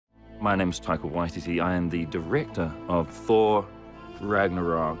My name is Taika Waititi. I am the director of Thor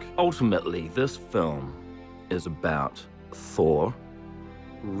Ragnarok. Ultimately, this film is about Thor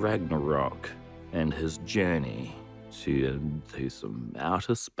Ragnarok and his journey to some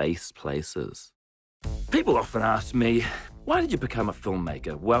outer space places. People often ask me, why did you become a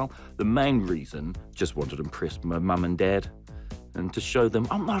filmmaker? Well, the main reason, just wanted to impress my mum and dad and to show them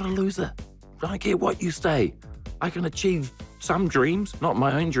I'm not a loser. I don't care what you say. I can achieve some dreams, not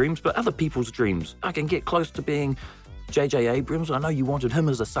my own dreams, but other people's dreams. I can get close to being J.J. Abrams. I know you wanted him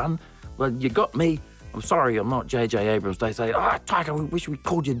as a son. Well, you got me. I'm sorry I'm not J.J. Abrams. They say, Taika, we wish we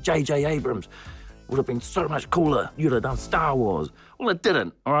called you J.J. Abrams. Would have been so much cooler. You'd have done Star Wars. Well, I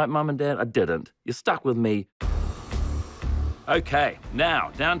didn't. All right, Mum and Dad, I didn't. You're stuck with me. Okay,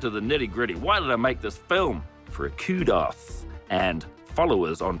 now, down to the nitty-gritty. Why did I make this film? For kudos and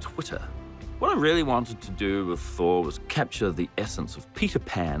followers on Twitter. What I really wanted to do with Thor was capture the essence of Peter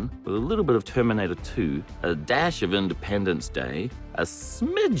Pan with a little bit of Terminator 2, a dash of Independence Day, a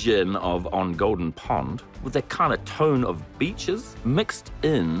smidgen of On Golden Pond, with that kind of tone of beaches mixed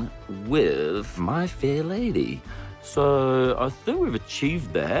in with My Fair Lady. So I think we've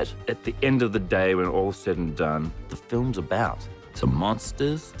achieved that. At the end of the day, when all's said and done, the film's about some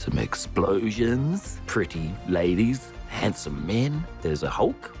monsters, some explosions, pretty ladies, handsome men, there's a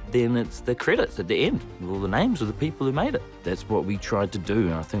Hulk, then it's the credits at the end with all the names of the people who made it. That's what we tried to do,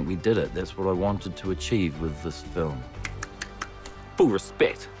 and I think we did it. That's what I wanted to achieve with this film. Full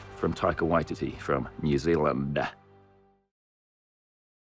respect from Taika Waititi from New Zealand.